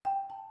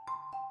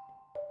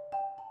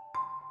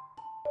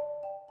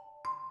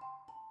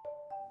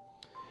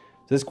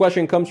This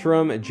question comes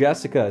from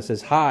Jessica. It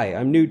says, "Hi,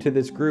 I'm new to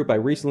this group. I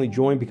recently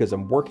joined because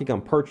I'm working on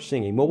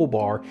purchasing a mobile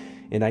bar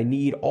and I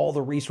need all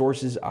the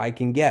resources I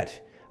can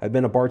get. I've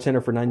been a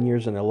bartender for 9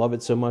 years and I love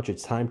it so much.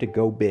 It's time to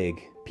go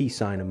big. Peace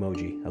sign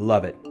emoji." I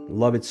love it.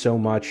 Love it so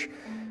much.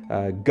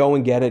 Go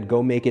and get it.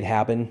 Go make it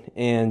happen.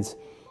 And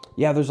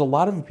yeah, there's a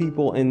lot of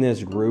people in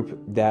this group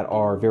that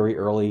are very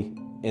early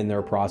in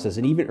their process,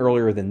 and even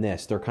earlier than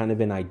this. They're kind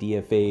of in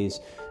idea phase,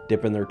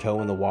 dipping their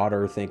toe in the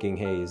water, thinking,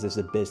 hey, is this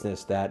a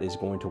business that is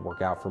going to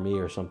work out for me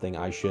or something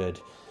I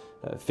should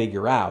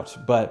figure out?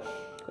 But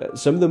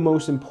some of the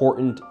most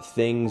important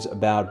things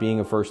about being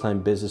a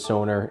first-time business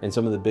owner, and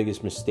some of the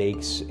biggest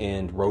mistakes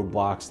and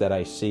roadblocks that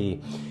I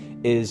see,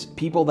 is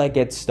people that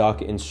get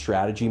stuck in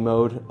strategy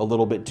mode a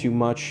little bit too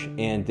much,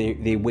 and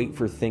they wait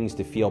for things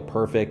to feel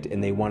perfect,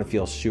 and they want to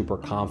feel super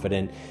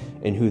confident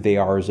in who they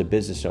are as a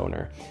business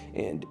owner.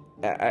 And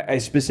I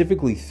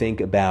specifically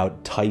think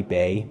about type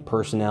A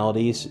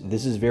personalities.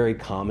 This is very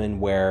common,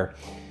 where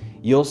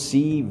you'll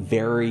see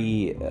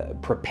very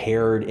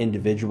prepared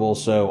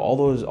individuals. So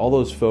all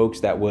those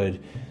folks that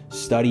would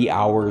study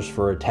hours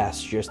for a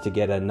test just to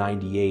get a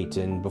 98,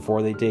 and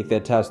before they take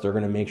that test, they're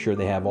going to make sure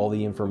they have all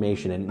the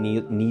information, and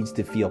it needs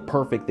to feel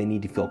perfect. They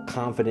need to feel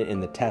confident in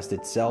the test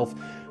itself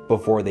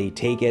before they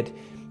take it.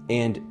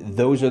 And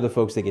those are the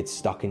folks that get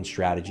stuck in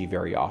strategy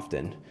very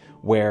often,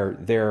 where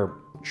they're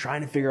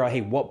trying to figure out,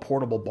 hey, what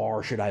portable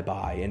bar should I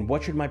buy? And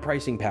what should my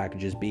pricing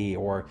packages be?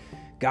 Or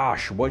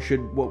gosh, what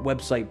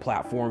website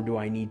platform do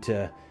I need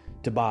to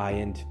buy?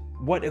 And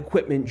what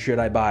equipment should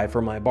I buy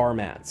for my bar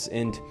mats?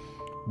 And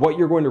what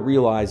you're going to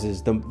realize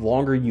is the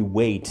longer you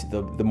wait,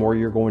 the more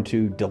you're going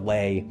to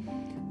delay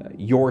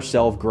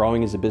yourself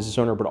growing as a business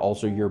owner, but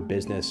also your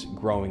business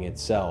growing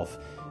itself.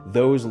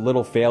 Those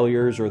little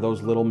failures or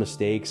those little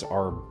mistakes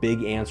are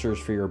big answers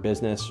for your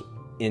business.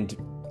 And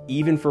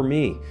even for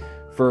me,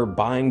 for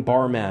buying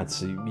bar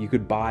mats, you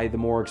could buy the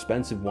more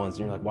expensive ones,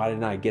 and you're like, why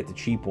didn't I get the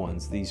cheap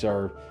ones?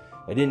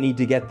 I didn't need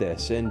to get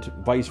this, and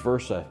vice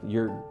versa.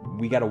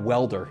 We got a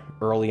welder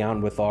early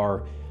on with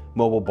our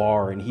mobile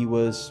bar, and he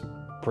was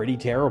pretty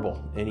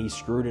terrible, and he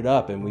screwed it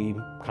up, and we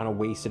kind of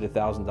wasted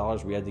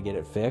 $1,000. We had to get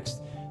it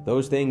fixed.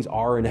 Those things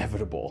are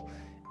inevitable,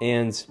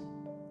 and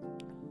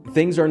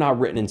things are not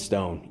written in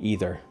stone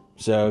either.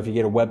 So if you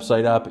get a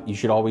website up, you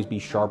should always be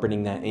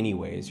sharpening that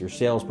anyways. Your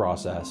sales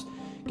process,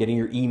 getting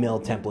your email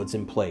templates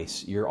in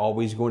place, you're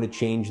always going to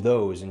change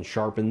those and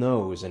sharpen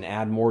those and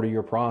add more to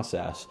your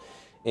process.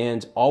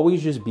 And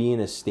always just be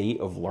in a state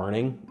of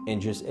learning,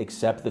 and just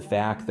accept the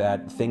fact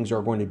that things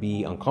are going to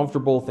be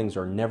uncomfortable. Things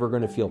are never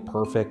going to feel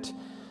perfect.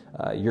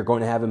 You're going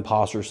to have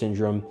imposter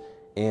syndrome,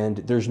 and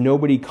there's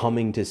nobody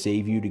coming to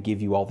save you, to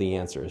give you all the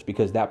answers,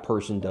 because that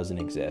person doesn't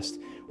exist.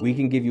 We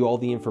can give you all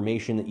the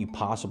information that you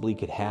possibly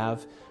could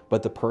have,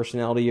 but the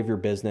personality of your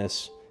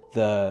business,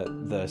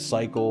 the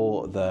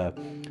cycle, the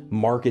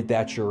market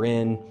that you're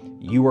in,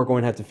 you are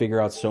going to have to figure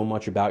out so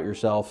much about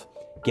yourself.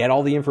 Get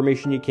all the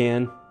information you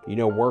can.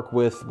 Work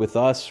with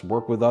us,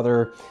 work with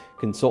other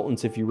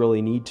consultants if you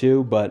really need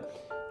to,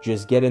 but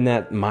just get in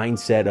that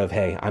mindset of,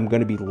 hey, I'm going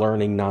to be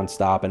learning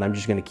nonstop, and I'm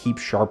just going to keep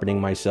sharpening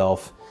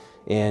myself.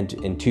 And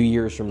in 2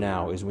 years from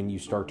now is when you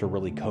start to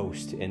really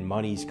coast, and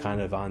money's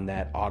kind of on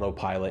that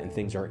autopilot and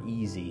things are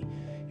easy.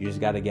 You just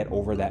got to get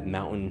over that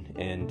mountain,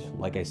 and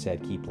like I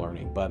said, keep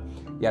learning. But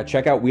yeah,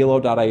 check out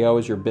Wheelo.io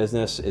as your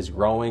business is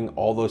growing.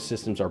 All those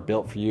systems are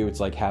built for you. It's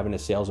like having a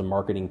sales and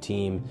marketing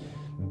team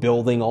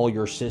building all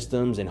your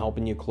systems and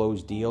helping you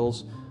close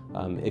deals.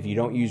 If you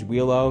don't use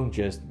Wheelo,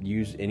 just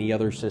use any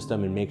other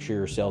system and make sure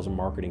your sales and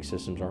marketing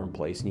systems are in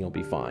place, and you'll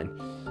be fine.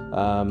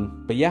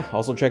 But yeah,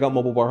 also check out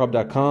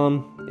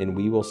mobilebarhub.com, and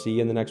we will see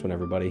you in the next one,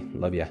 everybody.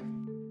 Love ya.